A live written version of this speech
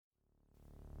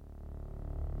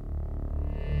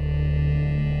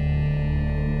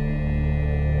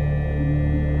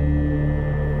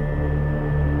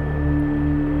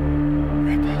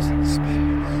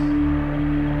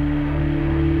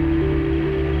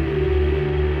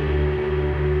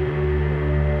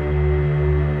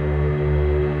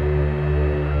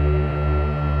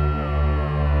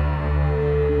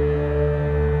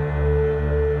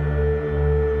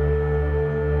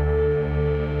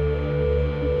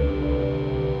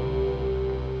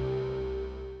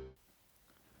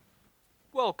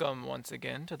Welcome once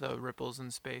again to the Ripples in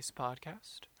Space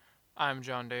podcast. I'm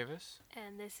John Davis.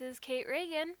 And this is Kate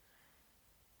Reagan.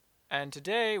 And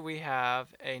today we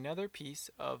have another piece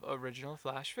of original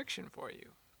flash fiction for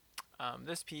you.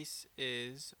 This piece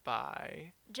is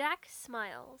by Jack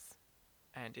Smiles.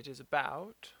 And it is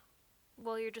about...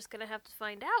 Well, you're just going to have to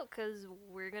find out because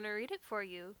we're going to read it for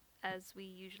you, as we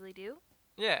usually do.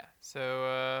 Yeah,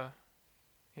 so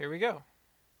here we go.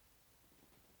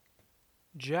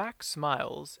 Jack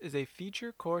Smiles is a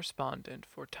feature correspondent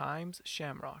for Times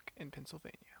Shamrock in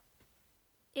Pennsylvania.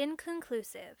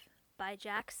 Inconclusive by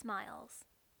Jack Smiles.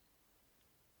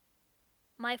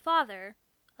 My father,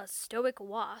 a stoic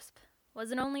wasp,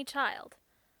 was an only child.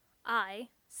 I,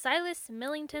 Silas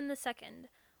Millington II,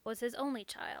 was his only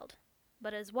child,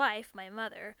 but his wife, my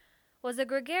mother, was a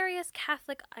gregarious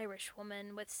Catholic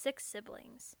Irishwoman with 6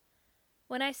 siblings.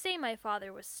 When I say my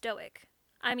father was stoic,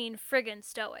 I mean friggin'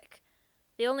 stoic.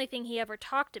 The only thing he ever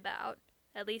talked about,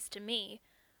 at least to me,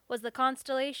 was the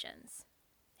constellations.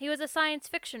 He was a science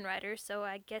fiction writer, so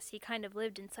I guess he kind of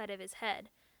lived inside of his head.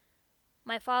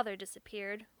 My father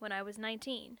disappeared when I was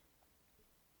 19.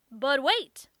 But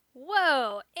wait!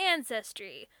 Whoa!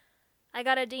 Ancestry! I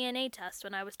got a DNA test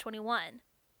when I was 21.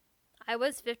 I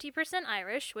was 50%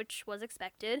 Irish, which was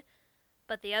expected,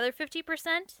 but the other 50%?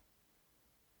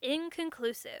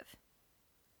 Inconclusive.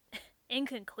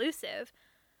 Inconclusive?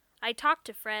 I talked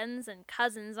to friends and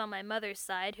cousins on my mother's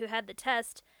side who had the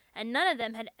test, and none of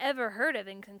them had ever heard of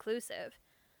inconclusive.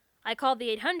 I called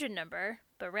the 800 number,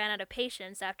 but ran out of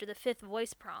patience after the 5th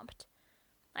voice prompt.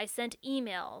 I sent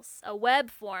emails, a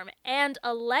web form, and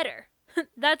a letter.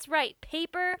 That's right,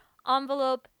 paper,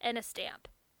 envelope, and a stamp.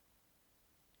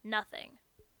 Nothing.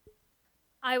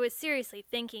 I was seriously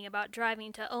thinking about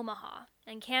driving to Omaha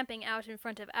and camping out in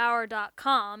front of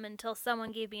Our.com until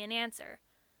someone gave me an answer.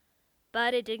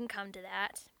 But it didn't come to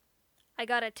that. I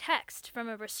got a text from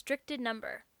a restricted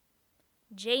number.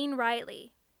 Jane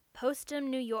Riley, Postham,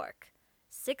 New York,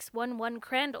 611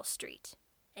 Crandall Street.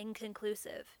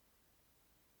 Inconclusive.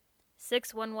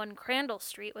 611 Crandall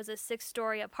Street was a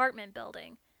 6-story apartment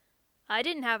building. I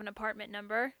didn't have an apartment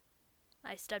number.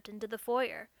 I stepped into the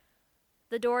foyer.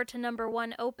 The door to number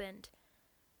 1 opened.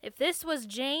 If this was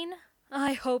Jane,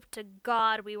 I hope to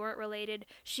God we weren't related.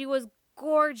 She was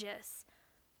gorgeous.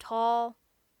 Tall,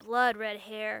 blood-red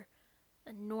hair,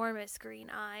 enormous green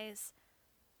eyes.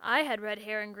 I had red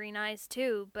hair and green eyes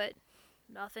too, but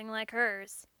nothing like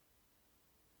hers.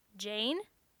 Jane?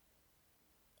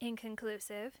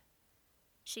 Inconclusive,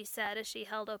 she said as she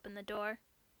held open the door.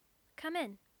 Come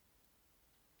in.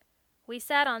 We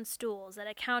sat on stools at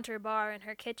a counter bar in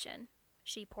her kitchen.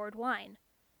 She poured wine.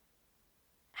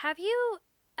 Have you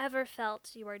ever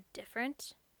felt you were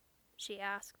different? She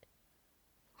asked.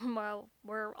 Well,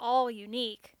 we're all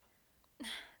unique.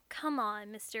 Come on,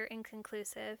 Mr.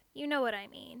 Inconclusive. You know what I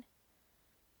mean.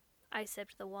 I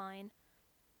sipped the wine.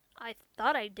 I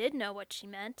thought I did know what she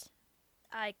meant.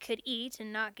 I could eat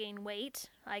and not gain weight.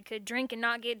 I could drink and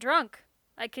not get drunk.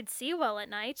 I could see well at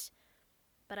night.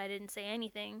 But I didn't say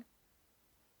anything.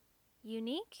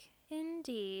 Unique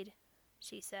indeed,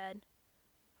 she said.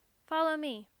 Follow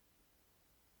me.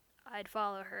 I'd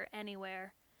follow her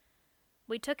anywhere.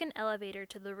 We took an elevator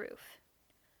to the roof.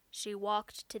 She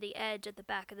walked to the edge at the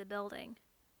back of the building.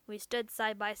 We stood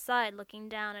side by side looking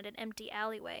down at an empty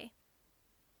alleyway.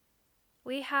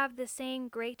 We have the same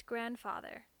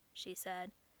great-grandfather, she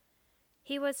said.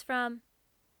 He was from...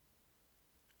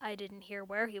 I didn't hear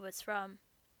where he was from.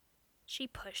 She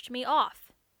pushed me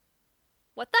off.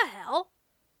 What the hell?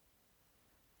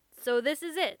 So this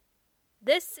is it.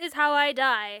 This is how I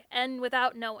die, and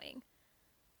without knowing.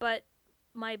 But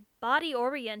my body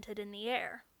oriented in the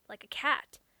air, like a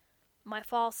cat. My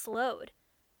fall slowed.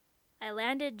 I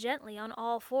landed gently on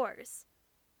all fours.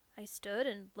 I stood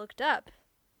and looked up.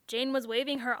 Jane was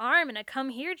waving her arm in a come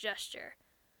here gesture.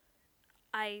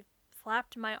 I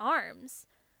flapped my arms.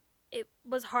 It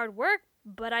was hard work,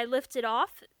 but I lifted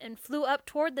off and flew up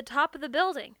toward the top of the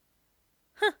building.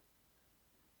 Huh.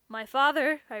 My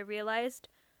father, I realized,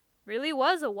 really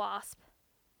was a wasp.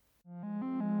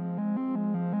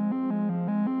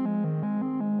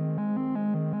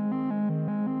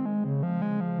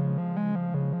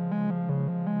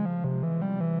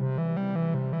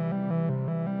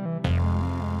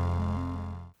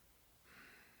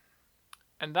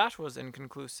 And that was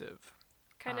Inconclusive.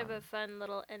 Kind of a fun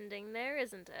little ending there,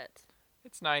 isn't it?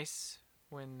 It's nice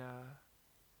when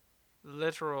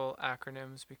literal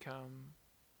acronyms become...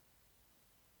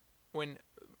 When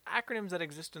acronyms that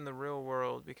exist in the real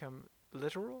world become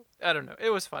literal? I don't know.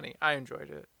 It was funny. I enjoyed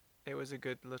it. It was a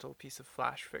good little piece of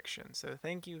flash fiction. So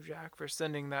thank you, Jack, for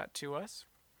sending that to us.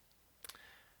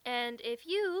 And if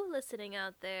you, listening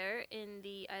out there in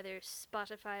the either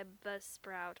Spotify,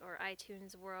 Buzzsprout, or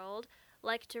iTunes world,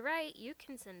 like to write, you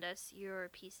can send us your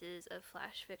pieces of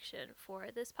flash fiction for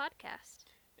this podcast.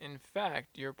 In fact,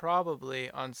 you're probably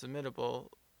on Submittable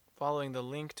following the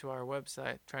link to our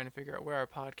website, trying to figure out where our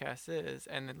podcast is,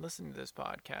 and then listening to this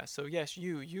podcast. So yes,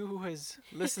 you who is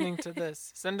listening to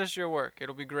this, send us your work.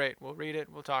 It'll be great. We'll read it.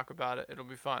 We'll talk about it. It'll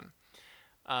be fun.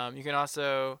 You can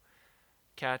also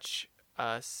catch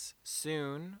us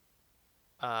soon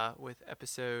with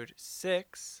episode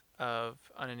 6 of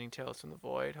Unending Tales from the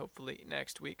Void, hopefully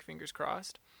next week, fingers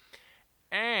crossed.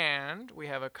 And we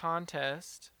have a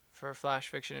contest for flash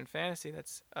fiction and fantasy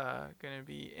that's going to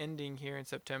be ending here in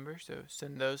September, so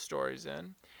send those stories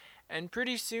in. And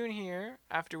pretty soon here,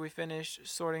 after we finish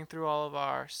sorting through all of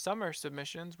our summer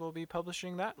submissions, we'll be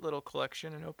publishing that little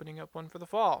collection and opening up one for the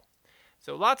fall.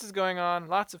 So lots is going on,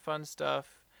 lots of fun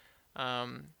stuff.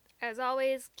 As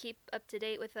always, keep up to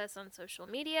date with us on social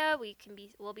media.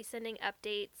 We'll be sending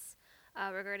updates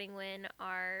regarding when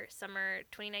our summer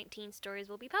 2019 stories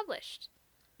will be published.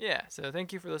 Yeah, so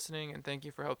thank you for listening, and thank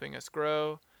you for helping us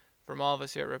grow. From all of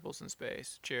us here at Ripples in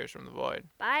Space, cheers from the void.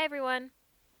 Bye, everyone.